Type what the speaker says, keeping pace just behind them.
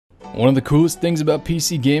One of the coolest things about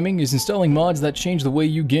PC gaming is installing mods that change the way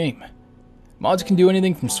you game. Mods can do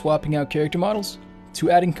anything from swapping out character models to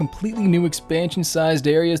adding completely new expansion-sized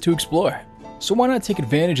areas to explore. So why not take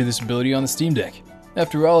advantage of this ability on the Steam Deck?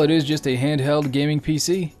 After all, it is just a handheld gaming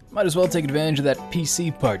PC. Might as well take advantage of that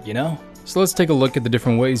PC part, you know? So let's take a look at the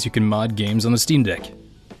different ways you can mod games on the Steam Deck.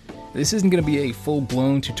 This isn't going to be a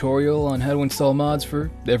full-blown tutorial on how to install mods for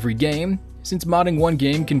every game, since modding one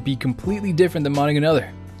game can be completely different than modding another.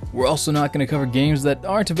 We're also not going to cover games that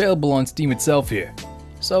aren't available on Steam itself here.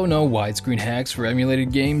 So no widescreen hacks for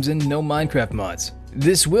emulated games and no Minecraft mods.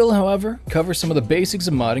 This will, however, cover some of the basics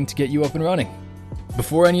of modding to get you up and running.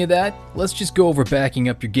 Before any of that, let's just go over backing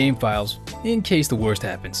up your game files in case the worst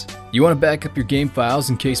happens. You want to back up your game files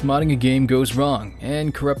in case modding a game goes wrong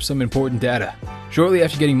and corrupts some important data. Shortly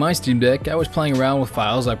after getting my Steam Deck, I was playing around with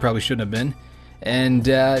files I probably shouldn't have been, and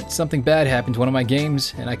something bad happened to one of my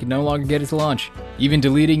games and I could no longer get it to launch. Even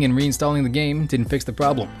deleting and reinstalling the game didn't fix the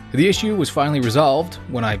problem. The issue was finally resolved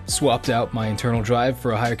when I swapped out my internal drive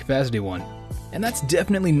for a higher capacity one. And that's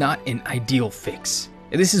definitely not an ideal fix.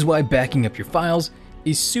 This is why backing up your files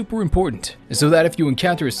is super important, so that if you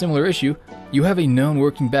encounter a similar issue, you have a known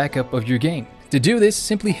working backup of your game. To do this,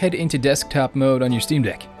 simply head into desktop mode on your Steam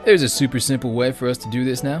Deck. There's a super simple way for us to do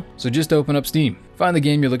this now, so just open up Steam. Find the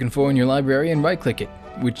game you're looking for in your library and right-click it,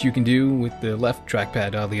 which you can do with the left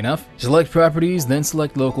trackpad oddly enough. Select Properties, then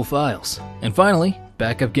select Local Files. And finally,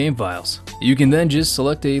 Backup Game Files. You can then just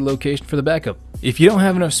select a location for the backup. If you don't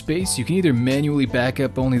have enough space, you can either manually back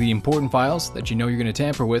up only the important files that you know you're going to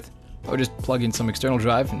tamper with, or just plug in some external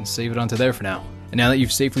drive and save it onto there for now. And now that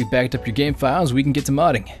you've safely backed up your game files, we can get to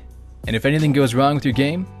modding. And if anything goes wrong with your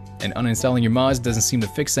game, and uninstalling your mods doesn't seem to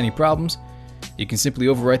fix any problems, you can simply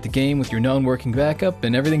overwrite the game with your known working backup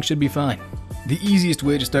and everything should be fine. The easiest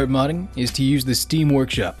way to start modding is to use the Steam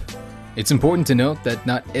Workshop. It's important to note that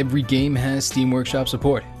not every game has Steam Workshop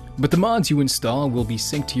support, but the mods you install will be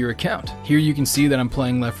synced to your account. Here you can see that I'm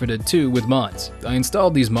playing Left 4 Dead 2 with mods. I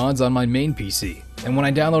installed these mods on my main PC, and when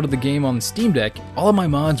I downloaded the game on the Steam Deck, all of my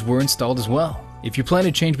mods were installed as well. If you plan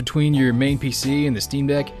to change between your main PC and the Steam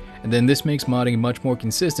Deck, and then this makes modding much more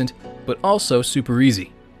consistent, but also super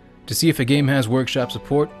easy. To see if a game has Workshop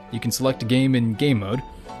support, you can select a game in Game Mode,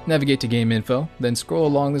 navigate to Game Info, then scroll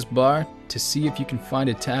along this bar to see if you can find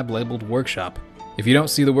a tab labeled Workshop. If you don't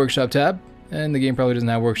see the Workshop tab, then the game probably doesn't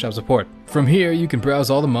have Workshop support. From here, you can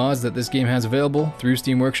browse all the mods that this game has available through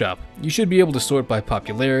Steam Workshop. You should be able to sort by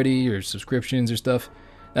popularity or subscriptions or stuff.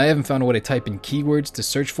 Now, I haven't found a way to type in keywords to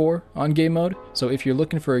search for on Game Mode, so if you're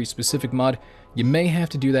looking for a specific mod, you may have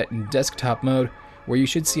to do that in desktop mode, where you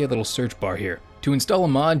should see a little search bar here. To install a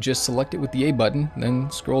mod, just select it with the A button, then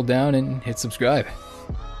scroll down and hit subscribe.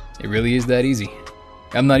 It really is that easy.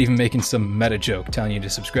 I'm not even making some meta joke telling you to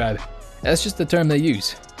subscribe. That's just the term they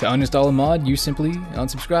use. To uninstall a mod, you simply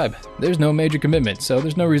unsubscribe. There's no major commitment, so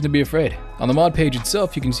there's no reason to be afraid. On the mod page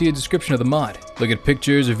itself, you can see a description of the mod. Look at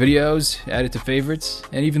pictures or videos, add it to favorites,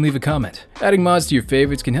 and even leave a comment. Adding mods to your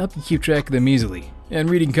favorites can help you keep track of them easily, and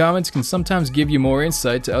reading comments can sometimes give you more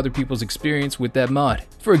insight to other people's experience with that mod.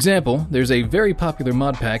 For example, there's a very popular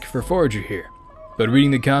mod pack for Forager here, but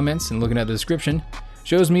reading the comments and looking at the description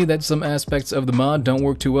shows me that some aspects of the mod don't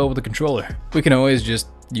work too well with the controller. We can always just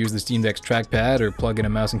use the Steam Deck's trackpad or plug in a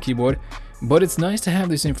mouse and keyboard, but it's nice to have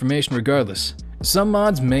this information regardless. Some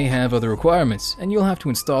mods may have other requirements, and you'll have to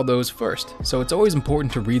install those first, so it's always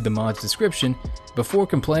important to read the mod's description before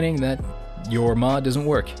complaining that your mod doesn't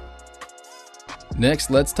work. Next,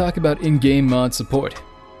 let's talk about in-game mod support.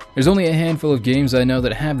 There's only a handful of games I know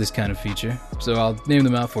that have this kind of feature, so I'll name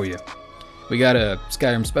them out for you. We got a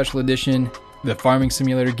Skyrim Special Edition. The Farming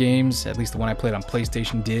Simulator games, at least the one I played on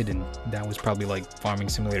PlayStation did, and that was probably like Farming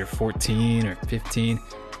Simulator 14 or 15,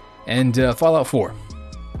 and Fallout 4.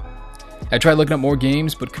 I tried looking up more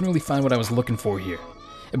games, but couldn't really find what I was looking for here.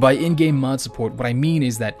 By in-game mod support, what I mean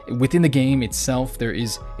is that within the game itself, there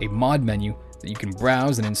is a mod menu that you can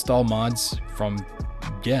browse and install mods from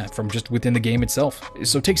just within the game itself.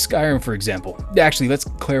 So take Skyrim for example. Actually, let's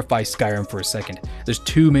clarify Skyrim for a second. There's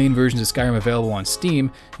two main versions of Skyrim available on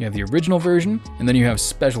Steam. You have the original version, and then you have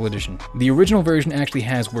Special Edition. The original version actually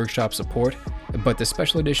has Workshop support, but the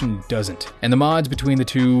Special Edition doesn't. And the mods between the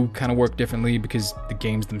two kind of work differently because the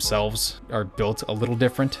games themselves are built a little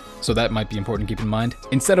different, so that might be important to keep in mind.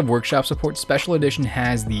 Instead of Workshop support, Special Edition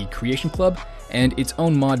has the Creation Club and its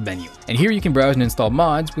own mod menu. And here you can browse and install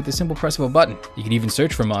mods with the simple press of a button. You can even search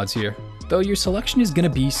search for mods here, though your selection is going to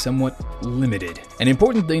be somewhat limited. An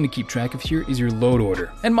important thing to keep track of here is your load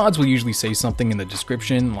order, and mods will usually say something in the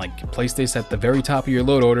description like place this at the very top of your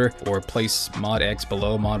load order, or place mod X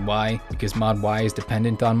below mod Y because mod Y is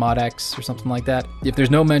dependent on mod X or something like that. If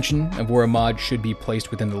there's no mention of where a mod should be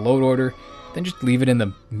placed within the load order, then just leave it in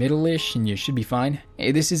the middle-ish and you should be fine.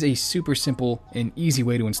 This is a super simple and easy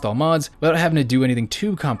way to install mods without having to do anything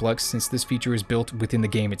too complex, since this feature is built within the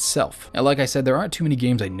game itself. Now, like I said, there aren't too many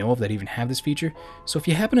games I know of that even have this feature, so if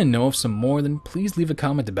you happen to know of some more, then please leave a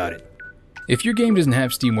comment about it. If your game doesn't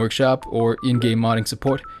have Steam Workshop or in-game modding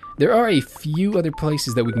support, there are a few other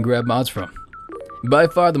places that we can grab mods from. By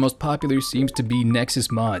far the most popular seems to be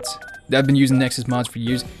Nexus Mods. I've been using Nexus Mods for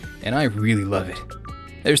years, and I really love it.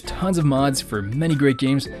 There's tons of mods for many great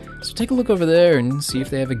games, so take a look over there and see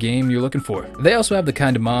if they have a game you're looking for. They also have the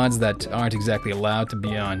kind of mods that aren't exactly allowed to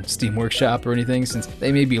be on Steam Workshop or anything, since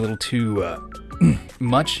they may be a little too,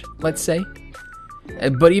 much, let's say.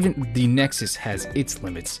 But even the Nexus has its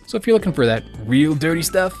limits, so if you're looking for that real dirty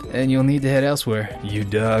stuff, then you'll need to head elsewhere. You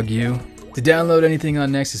dog, you. To download anything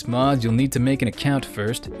on Nexus Mods, you'll need to make an account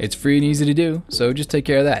first. It's free and easy to do, so just take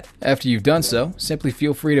care of that. After you've done so, simply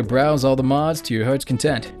feel free to browse all the mods to your heart's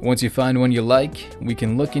content. Once you find one you like, we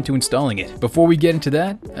can look into installing it. Before we get into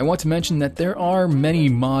that, I want to mention that there are many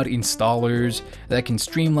mod installers that can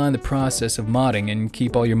streamline the process of modding and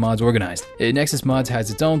keep all your mods organized. Nexus Mods has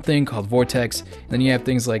its own thing called Vortex, and then you have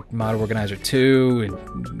things like Mod Organizer 2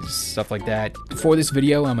 and stuff like that. For this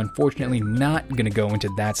video, I'm unfortunately not going to go into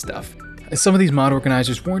that stuff. Some of these mod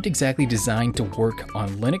organizers weren't exactly designed to work on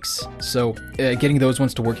Linux, so getting those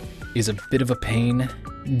ones to work is a bit of a pain.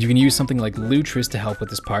 You can use something like Lutris to help with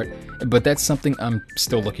this part, but that's something I'm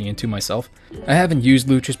still looking into myself. I haven't used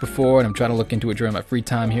Lutris before, and I'm trying to look into it during my free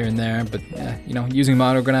time here and there, but you know, using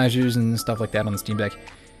mod organizers and stuff like that on the Steam Deck,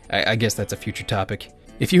 I guess that's a future topic.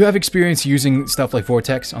 If you have experience using stuff like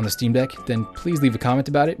Vortex on the Steam Deck, then please leave a comment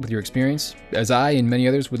about it with your experience, as I and many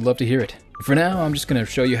others would love to hear it. For now, I'm just going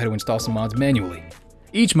to show you how to install some mods manually.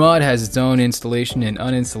 Each mod has its own installation and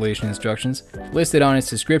uninstallation instructions listed on its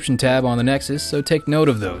description tab on the Nexus, so take note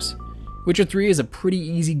of those. Witcher 3 is a pretty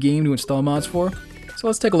easy game to install mods for, so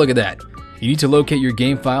let's take a look at that. You need to locate your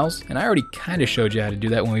game files, and I already kind of showed you how to do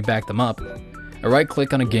that when we backed them up.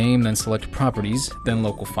 Right-click on a game, then select Properties, then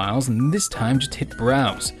Local Files, and this time just hit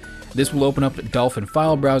Browse. This will open up the Dolphin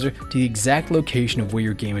file browser to the exact location of where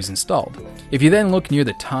your game is installed. If you then look near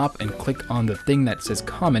the top and click on the thing that says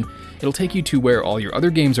Common, it'll take you to where all your other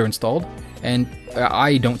games are installed, and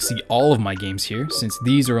I don't see all of my games here, since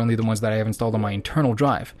these are only the ones that I have installed on my internal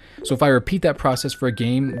drive. So if I repeat that process for a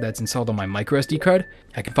game that's installed on my microSD card,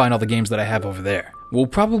 I can find all the games that I have over there. We'll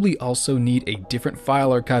probably also need a different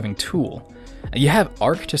file archiving tool. You have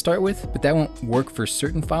Arc to start with, but that won't work for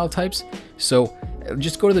certain file types, so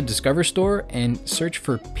just go to the Discover store and search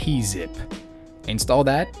for pzip. Install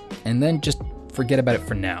that, and then just forget about it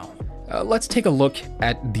for now. Let's take a look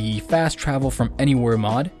at the Fast Travel from Anywhere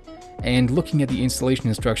mod, and looking at the installation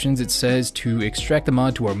instructions, it says to extract the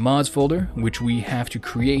mod to our mods folder, which we have to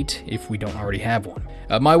create if we don't already have one.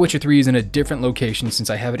 My Witcher 3 is in a different location since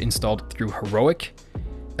I have it installed through Heroic,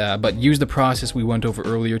 but use the process we went over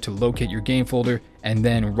earlier to locate your game folder, and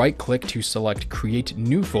then right-click to select Create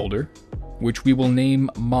New Folder, which we will name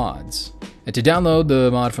Mods. And to download the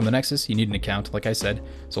mod from the Nexus, you need an account, like I said,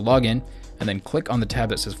 so log in, and then click on the tab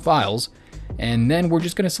that says Files, and then we're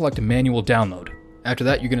just going to select Manual Download. After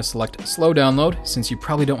that, you're going to select Slow Download, since you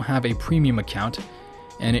probably don't have a premium account,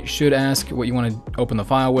 and it should ask what you want to open the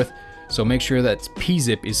file with, so make sure that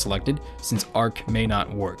pzip is selected, since Arc may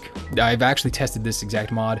not work. I've actually tested this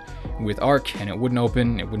exact mod with Arc, and it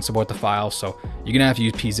wouldn't support the file, so you're going to have to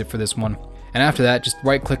use pzip for this one. And after that, just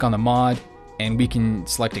right-click on the mod, and we can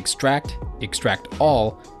select Extract, Extract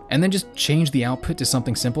All, and then just change the output to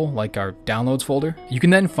something simple like our Downloads folder. You can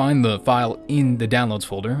then find the file in the Downloads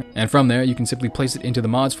folder, and from there you can simply place it into the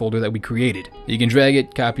mods folder that we created. You can drag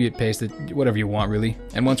it, copy it, paste it, whatever you want really.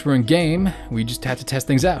 And once we're in game, we just have to test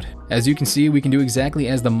things out. As you can see, we can do exactly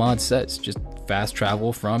as the mod says, just fast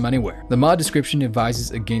travel from anywhere. The mod description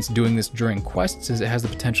advises against doing this during quests as it has the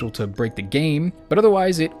potential to break the game, but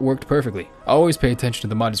otherwise it worked perfectly. Always pay attention to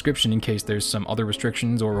the mod description in case there's some other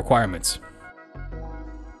restrictions or requirements.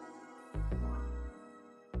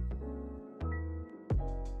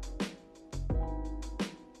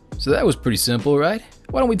 So that was pretty simple, right?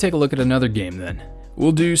 Why don't we take a look at another game then?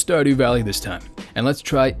 We'll do Stardew Valley this time, and let's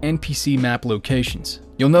try NPC map locations.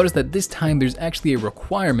 You'll notice that this time there's actually a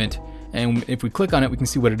requirement, and if we click on it, we can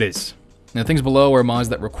see what it is. Now, things below are mods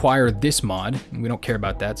that require this mod, and we don't care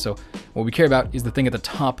about that, so what we care about is the thing at the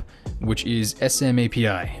top which is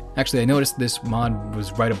SMAPI. Actually, I noticed this mod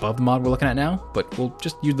was right above the mod we're looking at now, but we'll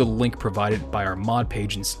just use the link provided by our mod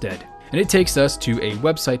page instead. And it takes us to a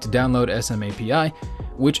website to download SMAPI,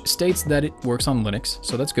 which states that it works on Linux,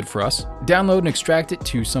 so that's good for us. Download and extract it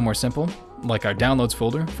to somewhere simple, like our downloads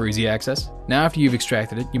folder for easy access. Now after you've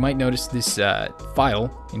extracted it, you might notice this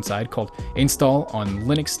file inside called install on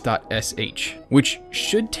linux.sh, which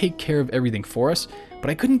should take care of everything for us, but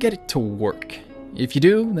I couldn't get it to work. If you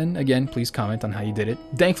do, then again, please comment on how you did it.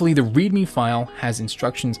 Thankfully, the README file has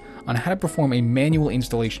instructions on how to perform a manual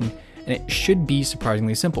installation, and it should be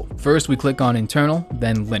surprisingly simple. First, we click on internal,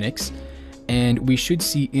 then Linux, and we should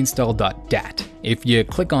see install.dat. If you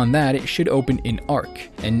click on that, it should open in ARC.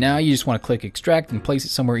 And now you just want to click extract and place it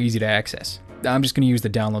somewhere easy to access. I'm just going to use the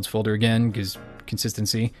downloads folder again, because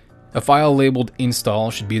consistency. A file labeled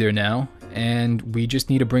install should be there now, and we just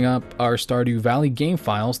need to bring up our Stardew Valley game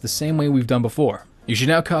files the same way we've done before. You should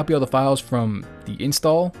now copy all the files from the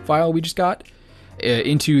install file we just got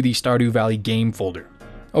into the Stardew Valley game folder,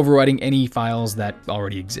 overriding any files that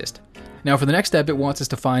already exist. Now for the next step, it wants us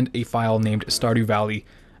to find a file named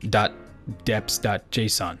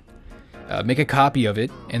stardewvalley.deps.json. Make a copy of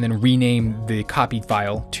it and then rename the copied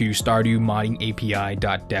file to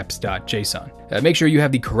stardewmoddingapi.deps.json. Make sure you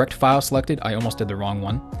have the correct file selected. I almost did the wrong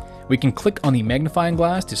one. We can click on the magnifying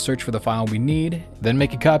glass to search for the file we need, then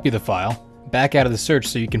make a copy of the file, back out of the search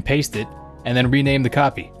so you can paste it, and then rename the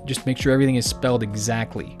copy. Just make sure everything is spelled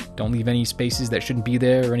exactly. Don't leave any spaces that shouldn't be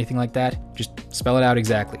there or anything like that. Just spell it out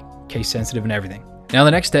exactly. Case sensitive and everything. Now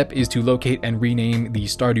the next step is to locate and rename the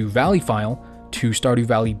Stardew Valley file to Stardew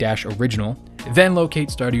Valley-original, then locate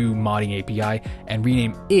Stardew Modding API and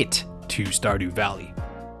rename it to Stardew Valley.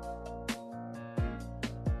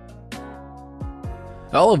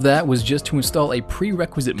 All of that was just to install a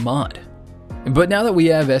prerequisite mod. But now that we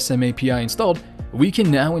have SMAPI installed, we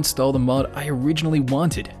can now install the mod I originally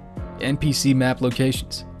wanted, NPC map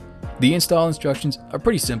locations. The install instructions are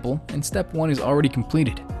pretty simple, and step 1 is already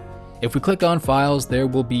completed. If we click on files, there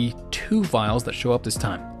will be 2 files that show up this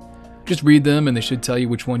time. Just read them and they should tell you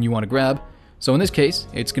which one you want to grab. So in this case,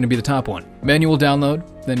 it's going to be the top one. Manual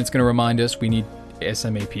download, then it's going to remind us we need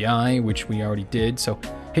SMAPI, which we already did. So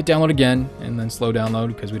hit download again and then slow download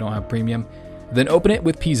because we don't have premium. Then open it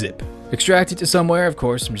with pzip. Extract it to somewhere, of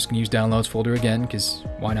course. I'm just going to use downloads folder again because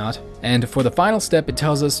why not? And for the final step, it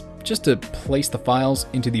tells us just to place the files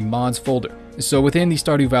into the mods folder. So within the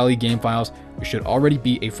Stardew Valley game files, there should already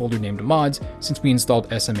be a folder named mods since we installed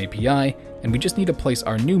SMAPI, and we just need to place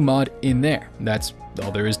our new mod in there. That's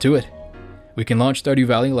all there is to it. We can launch Stardew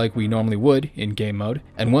Valley like we normally would in game mode,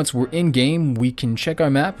 and once we're in game, we can check our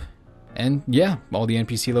map, and yeah, all the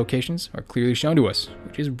NPC locations are clearly shown to us,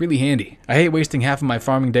 which is really handy. I hate wasting half of my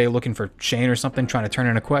farming day looking for Shane or something trying to turn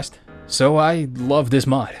in a quest, so I love this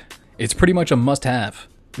mod. It's pretty much a must-have.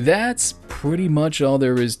 That's pretty much all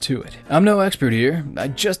there is to it. I'm no expert here, I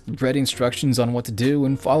just read instructions on what to do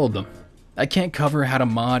and followed them. I can't cover how to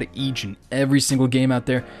mod each and every single game out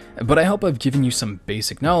there, but I hope I've given you some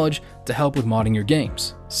basic knowledge to help with modding your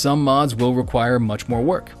games. Some mods will require much more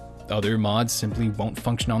work. Other mods simply won't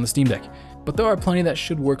function on the Steam Deck, but there are plenty that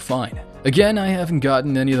should work fine. Again, I haven't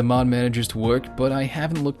gotten any of the mod managers to work, but I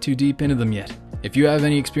haven't looked too deep into them yet. If you have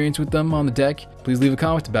any experience with them on the deck, please leave a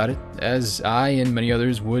comment about it, as I and many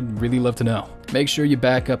others would really love to know. Make sure you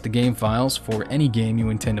back up the game files for any game you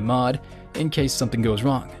intend to mod in case something goes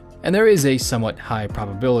wrong. And there is a somewhat high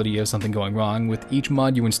probability of something going wrong with each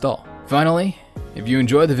mod you install. Finally, if you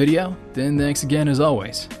enjoyed the video, then thanks again as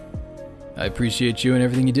always. I appreciate you and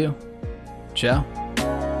everything you do. Ciao.